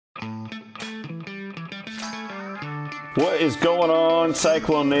What is going on,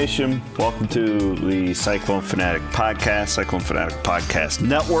 Cyclone Nation? Welcome to the Cyclone Fanatic Podcast, Cyclone Fanatic Podcast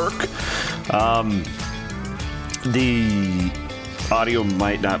Network. The audio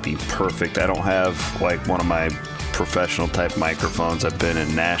might not be perfect. I don't have like one of my professional type microphones. I've been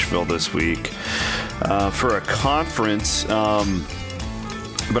in Nashville this week for a conference,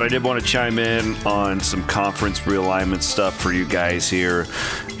 but I did want to chime in on some conference realignment stuff for you guys here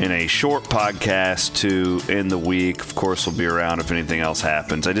in a short podcast to end the week. Of course, we'll be around if anything else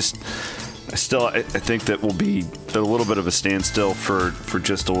happens. I think that we'll be a little bit of a standstill for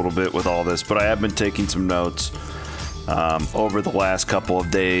just a little bit with all this, but I have been taking some notes over the last couple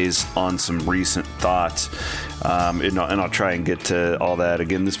of days on some recent thoughts, and I'll try and get to all that.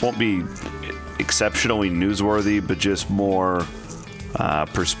 Again, this won't be exceptionally newsworthy, but just more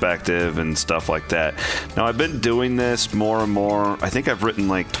perspective and stuff like that. Now, I've been doing this more and more. I think I've written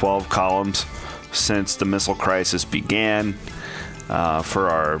like 12 columns since the missile crisis began for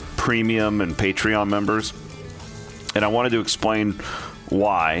our premium and Patreon members, and I wanted to explain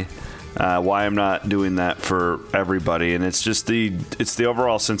why I'm not doing that for everybody. And it's just the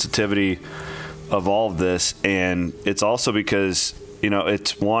overall sensitivity of all of this, and it's also because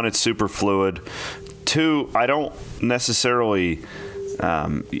it's super fluid. Two, I don't necessarily. I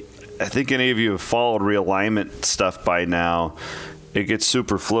think any of you have followed realignment stuff by now. It gets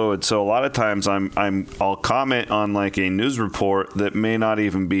super fluid. So a lot of times I'll comment on like a news report that may not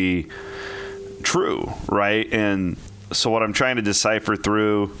even be true, right? And so what I'm trying to decipher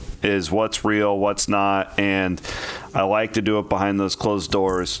through is what's real, what's not, and I like to do it behind those closed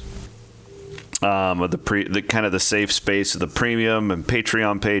doors. Of the kind of the safe space of the premium and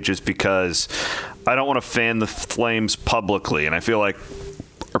Patreon pages, because I don't want to fan the flames publicly. And I feel like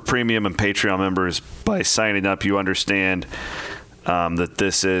our premium and Patreon members, by signing up, you understand that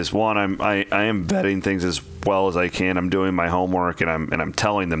this is one. I am vetting things as well as I can. I'm doing my homework, and I'm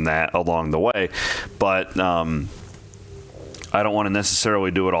telling them that along the way. But I don't want to necessarily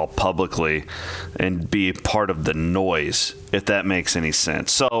do it all publicly and be part of the noise, if that makes any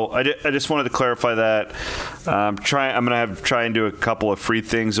sense. So I just wanted to clarify that. I'm going to try and do a couple of free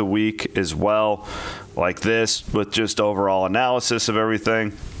things a week as well, like this, with just overall analysis of everything.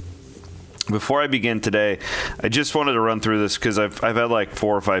 Before I begin today, I just wanted to run through this because I've had like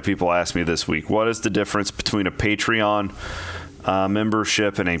 4 or 5 people ask me this week, what is the difference between a Patreon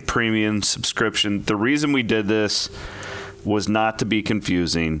membership and a premium subscription? The reason we did this was not to be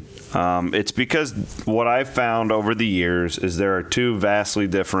confusing. It's because what I've found over the years is there are two vastly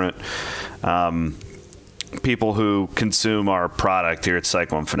different people who consume our product here at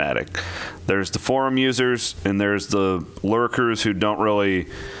Cyclone Fanatic. There's the forum users, and there's the lurkers who don't really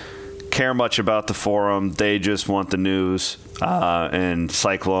care much about the forum. They just want the news and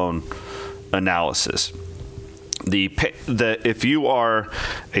Cyclone analysis. If you are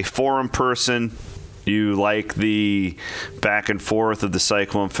a forum person, you like the back and forth of the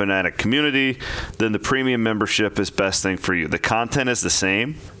Cyclone Fanatic community, then the premium membership is best thing for you. The content is the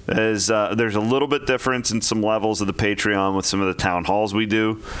same. There's a little bit difference in some levels of the Patreon with some of the town halls we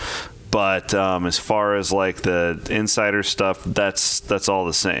do. But as far as like the insider stuff, that's all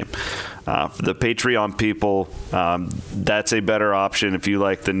the same. For the Patreon people, that's a better option if you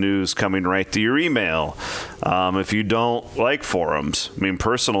like the news coming right to your email. If you don't like forums, I mean,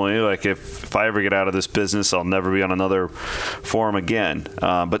 personally, like if I ever get out of this business, I'll never be on another forum again.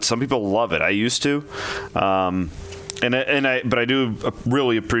 But some people love it. I used to, but I do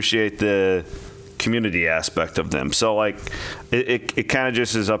really appreciate the community aspect of them. So like it kind of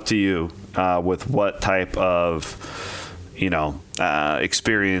just is up to you with what type of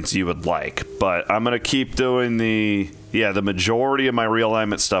experience you would like. But I'm going to keep doing the majority of my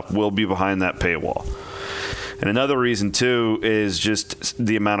realignment stuff will be behind that paywall. And another reason too is just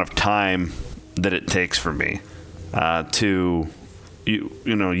the amount of time that it takes for me to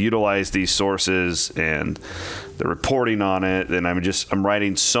utilize these sources and the reporting on it, and I'm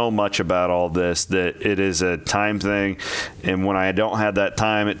writing so much about all this that it is a time thing, and when I don't have that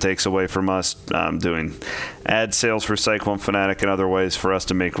time, it takes away from us doing ad sales for Cyclone Fanatic and other ways for us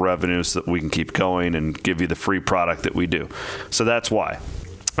to make revenue so that we can keep going and give you the free product that we do. So that's why.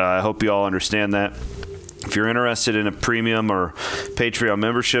 I hope you all understand that. If you're interested in a premium or Patreon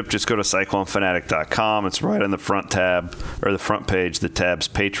membership, just go to cyclonefanatic.com. It's right on the front tab or the front page, the tabs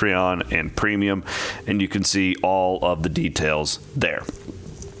Patreon and Premium, and you can see all of the details there.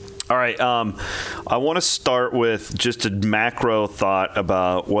 All right, I want to start with just a macro thought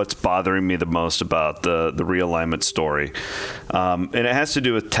about what's bothering me the most about the realignment story, and it has to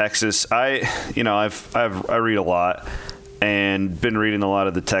do with Texas. I read a lot. and been reading a lot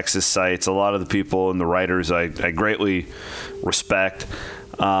of the Texas sites, a lot of the people and the writers I greatly respect.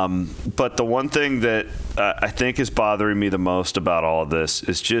 But the one thing that I think is bothering me the most about all of this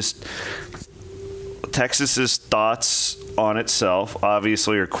is just Texas's thoughts on itself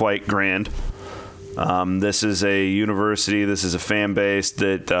obviously are quite grand. This is a university, this is a fan base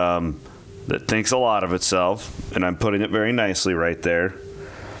that thinks a lot of itself, and I'm putting it very nicely right there.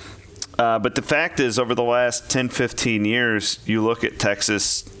 But the fact is, over the last 10, 15 years, you look at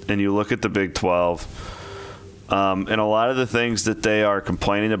Texas and you look at the Big 12, and a lot of the things that they are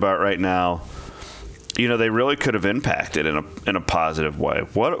complaining about right now, you know, they really could have impacted in a positive way.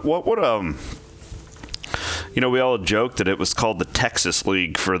 What would you know, we all joked that it was called the Texas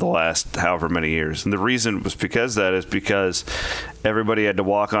League for the last however many years. And the reason was because everybody had to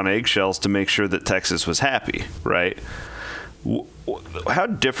walk on eggshells to make sure that Texas was happy, right? How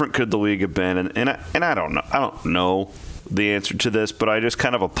different could the league have been? And I don't know. I don't know the answer to this, but I just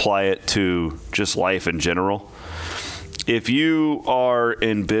kind of apply it to just life in general. If you are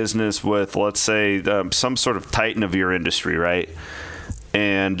in business with, let's say, some sort of titan of your industry, right?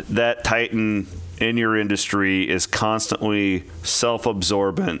 And that titan in your industry is constantly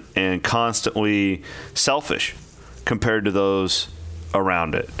self-absorbent and constantly selfish compared to those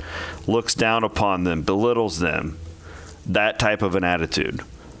around it, looks down upon them, belittles them, that type of an attitude.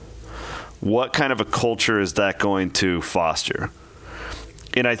 What kind of a culture is that going to foster?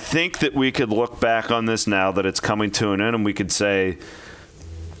 And I think that we could look back on this now that it's coming to an end, and we could say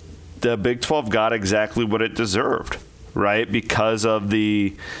the Big 12 got exactly what it deserved, right? Because of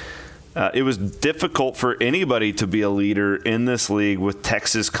it was difficult for anybody to be a leader in this league with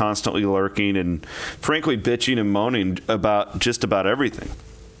Texas constantly lurking and, frankly, bitching and moaning about just about everything.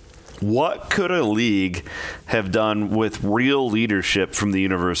 What could a league have done with real leadership from the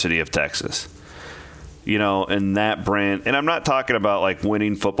University of Texas? You know, and that brand, and I'm not talking about like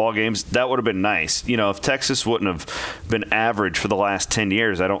winning football games. That would have been nice. You know, if Texas wouldn't have been average for the last 10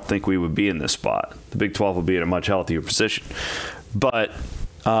 years, I don't think we would be in this spot. The Big 12 would be in a much healthier position. But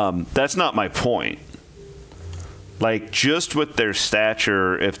that's not my point. Like, just with their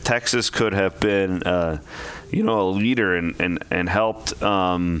stature, if Texas could have been, you know, a leader and helped,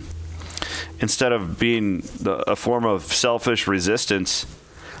 instead of being a form of selfish resistance,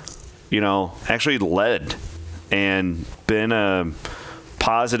 you know, actually led and been a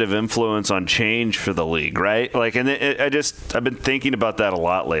positive influence on change for the league, right? Like, and I've been thinking about that a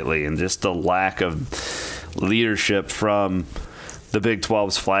lot lately, and just the lack of leadership from the Big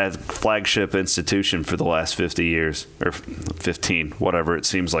 12's flagship institution for the last 50 years, or 15, whatever, it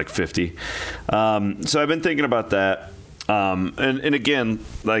seems like 50. So I've been thinking about that. And again,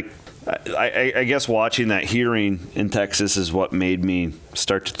 like, I guess watching that hearing in Texas is what made me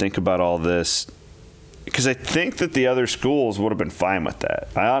start to think about all this, because I think that the other schools would have been fine with that.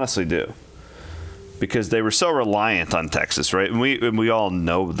 I honestly do, because they were so reliant on Texas, right? And we all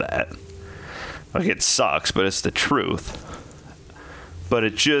know that. Like, it sucks, but it's the truth. But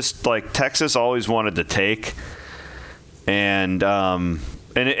it just, like, Texas always wanted to take, and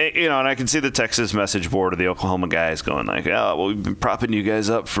you know, and I can see the Texas message board of the Oklahoma guys going like, "Oh, well, we've been propping you guys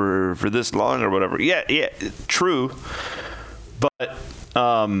up for this long or whatever." Yeah, true. But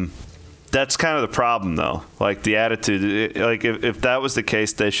that's kind of the problem, though. Like, the attitude. Like, if that was the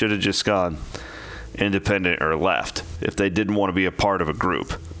case, they should have just gone independent or left if they didn't want to be a part of a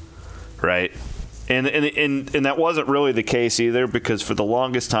group, right? And that wasn't really the case either, because for the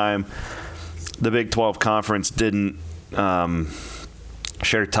longest time, the Big 12 Conference didn't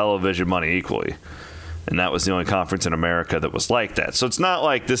share television money equally. And that was the only conference in America that was like that. So it's not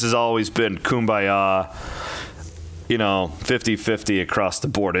like this has always been kumbaya, you know, 50-50 across the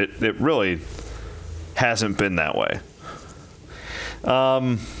board. It really hasn't been that way.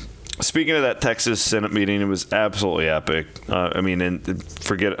 Speaking of that Texas Senate meeting, it was absolutely epic. I mean, and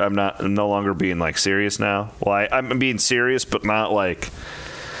forget, I'm no longer being like serious now. Well, I'm being serious, but not like,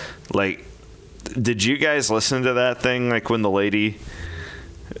 did you guys listen to that thing? Like, when the lady,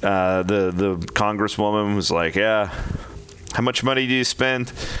 the congresswoman was like, "Yeah, how much money do you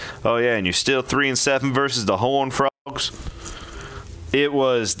spend? Oh yeah, and you're still 3-7 versus the Horned Frogs." It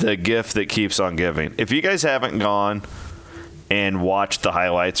was the gift that keeps on giving. If you guys haven't gone and watched the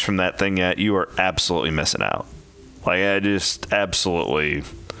highlights from that thing yet, you are absolutely missing out. Like, I just absolutely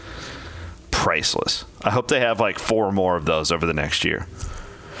priceless. I hope they have like 4 more of those over the next year.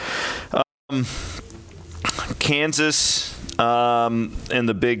 Kansas in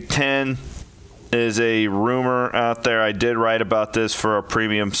the Big Ten is a rumor out there. I did write about this for our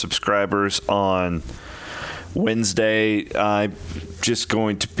premium subscribers on Wednesday. just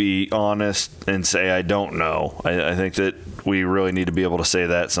going to be honest and say I don't know. I think that we really need to be able to say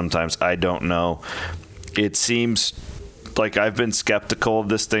that sometimes. I don't know. It seems like I've been skeptical of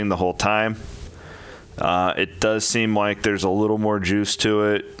this thing the whole time. It does seem like there's a little more juice to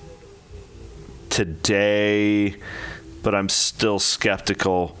it today, but I'm still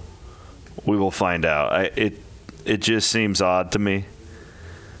skeptical. We will find out. It just seems odd to me.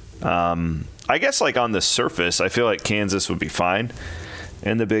 I guess like on the surface, I feel like Kansas would be fine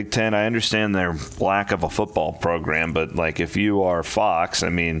in the Big Ten. I understand their lack of a football program, but like if you are Fox, I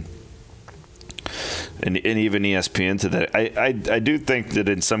mean, and even ESPN today, I do think that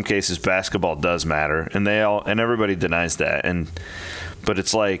in some cases basketball does matter, and everybody denies that. But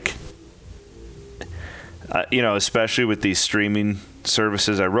it's like, especially with these streaming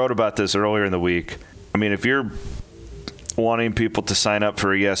services. I wrote about this earlier in the week. I mean, if you're wanting people to sign up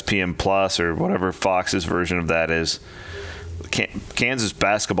for ESPN Plus or whatever Fox's version of that is, Kansas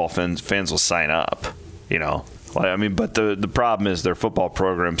basketball fans will sign up, I mean, but the problem is their football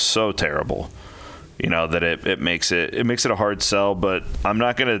program's so terrible, that it makes it a hard sell. But I'm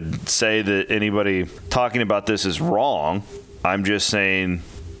not going to say that anybody talking about this is wrong. I'm just saying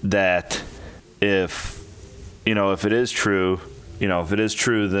that if it is true,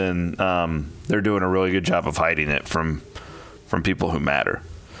 then they're doing a really good job of hiding it from people who matter.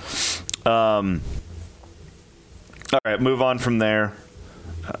 All right, move on from there.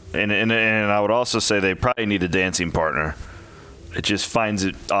 And I would also say they probably need a dancing partner. It just finds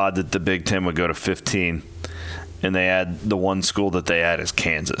it odd that the Big Ten would go to 15, and they add the one school that they add is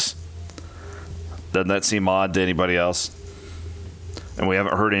Kansas. Doesn't that seem odd to anybody else? And we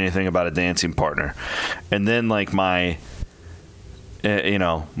haven't heard anything about a dancing partner. And then like my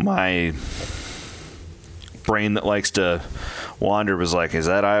brain that likes to wander was like, is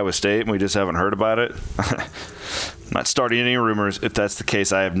that Iowa State and we just haven't heard about it? I'm not starting any rumors. If that's the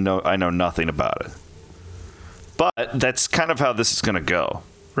case, I know nothing about it. But that's kind of how this is going to go,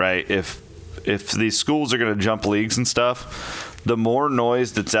 right? If these schools are going to jump leagues and stuff, the more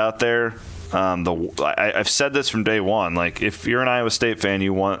noise that's out there, I've said this from day one. Like, if you're an Iowa State fan,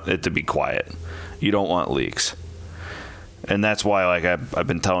 you want it to be quiet. You don't want leaks. And that's why, like, I've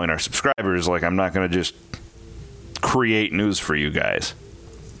been telling our subscribers, like, I'm not going to just create news for you guys,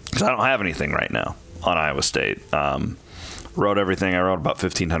 because I don't have anything right now on Iowa State. Wrote everything. I wrote about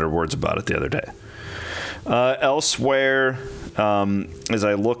 1,500 words about it the other day. Elsewhere, as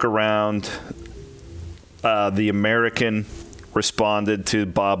I look around, the American responded to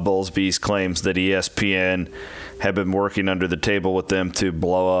Bob Bowlesby's claims that ESPN had been working under the table with them to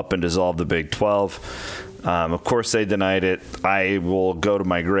blow up and dissolve the Big 12. Of course, they denied it. I will go to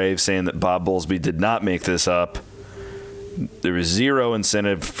my grave saying that Bob Bowlesby did not make this up. There was zero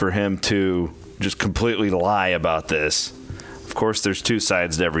incentive for him to just completely lie about this. Of course, there's two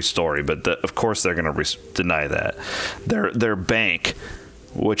sides to every story, but of course they're going to deny that. Their bank,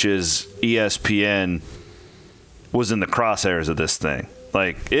 which is ESPN, was in the crosshairs of this thing.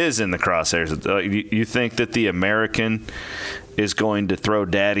 Like, is in the crosshairs. You think that the American is going to throw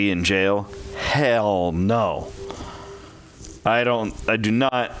daddy in jail? Hell no. I do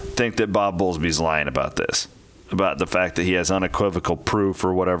not think that Bob Bowlesby's lying about this, about the fact that he has unequivocal proof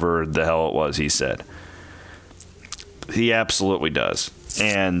or whatever the hell it was he said. He absolutely does.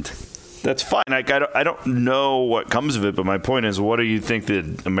 And that's fine. I don't know what comes of it, but my point is, what do you think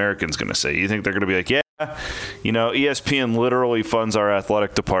the American's going to say? You think they're going to be like, yeah, ESPN literally funds our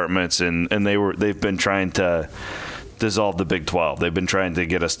athletic departments, and they've been trying to dissolve the Big 12. They've been trying to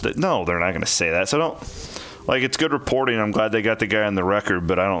get us to, no, they're not going to say that. So it's good reporting. I'm glad they got the guy on the record,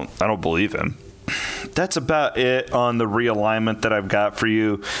 but I don't believe him. That's about it on the realignment that I've got for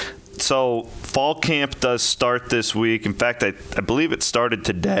you. So fall camp does start this week. In fact, I believe it started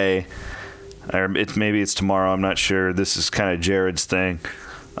today. Or maybe it's tomorrow. I'm not sure. This is kind of Jared's thing.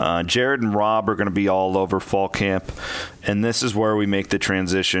 Jared and Rob are going to be all over fall camp, and this is where we make the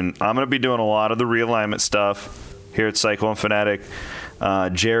transition. I'm going to be doing a lot of the realignment stuff here at Cyclone Fanatic.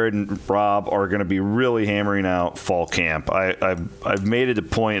 Jared and Rob are going to be really hammering out fall camp. I've made it a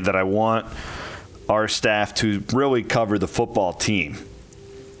point that I want our staff to really cover the football team.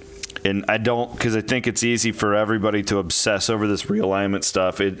 And because I think it's easy for everybody to obsess over this realignment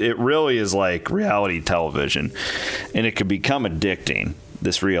stuff. It really is like reality television, and it can become addicting,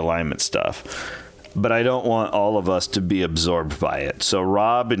 this realignment stuff. But I don't want all of us to be absorbed by it. So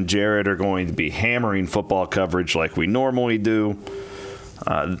Rob and Jared are going to be hammering football coverage like we normally do.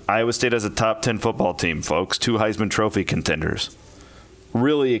 Iowa State has a top 10 football team, folks. 2 Heisman Trophy contenders.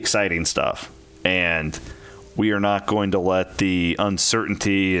 Really exciting stuff. And we are not going to let the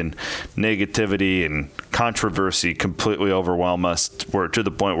uncertainty and negativity and controversy completely overwhelm us. We're to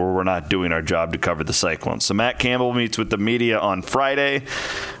the point where we're not doing our job to cover the Cyclones. So Matt Campbell meets with the media on Friday.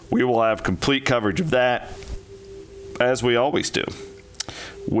 We will have complete coverage of that, as we always do.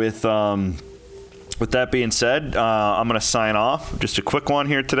 With that being said, I'm going to sign off. Just a quick one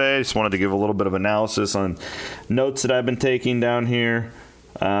here today. I just wanted to give a little bit of analysis on notes that I've been taking down here.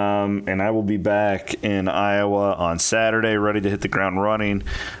 And I will be back in Iowa on Saturday, ready to hit the ground running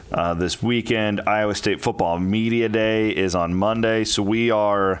this weekend. Iowa State Football Media Day is on Monday, so we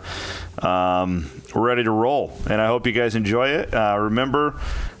are ready to roll. And I hope you guys enjoy it. Remember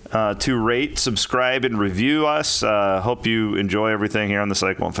to rate, subscribe, and review us. Hope you enjoy everything here on the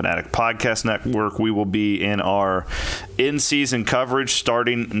Cyclone Fanatic Podcast Network. We will be in our in-season coverage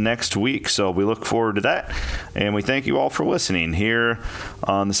starting next week, so we look forward to that. And we thank you all for listening here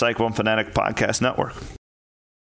on the Cyclone Fanatic Podcast Network.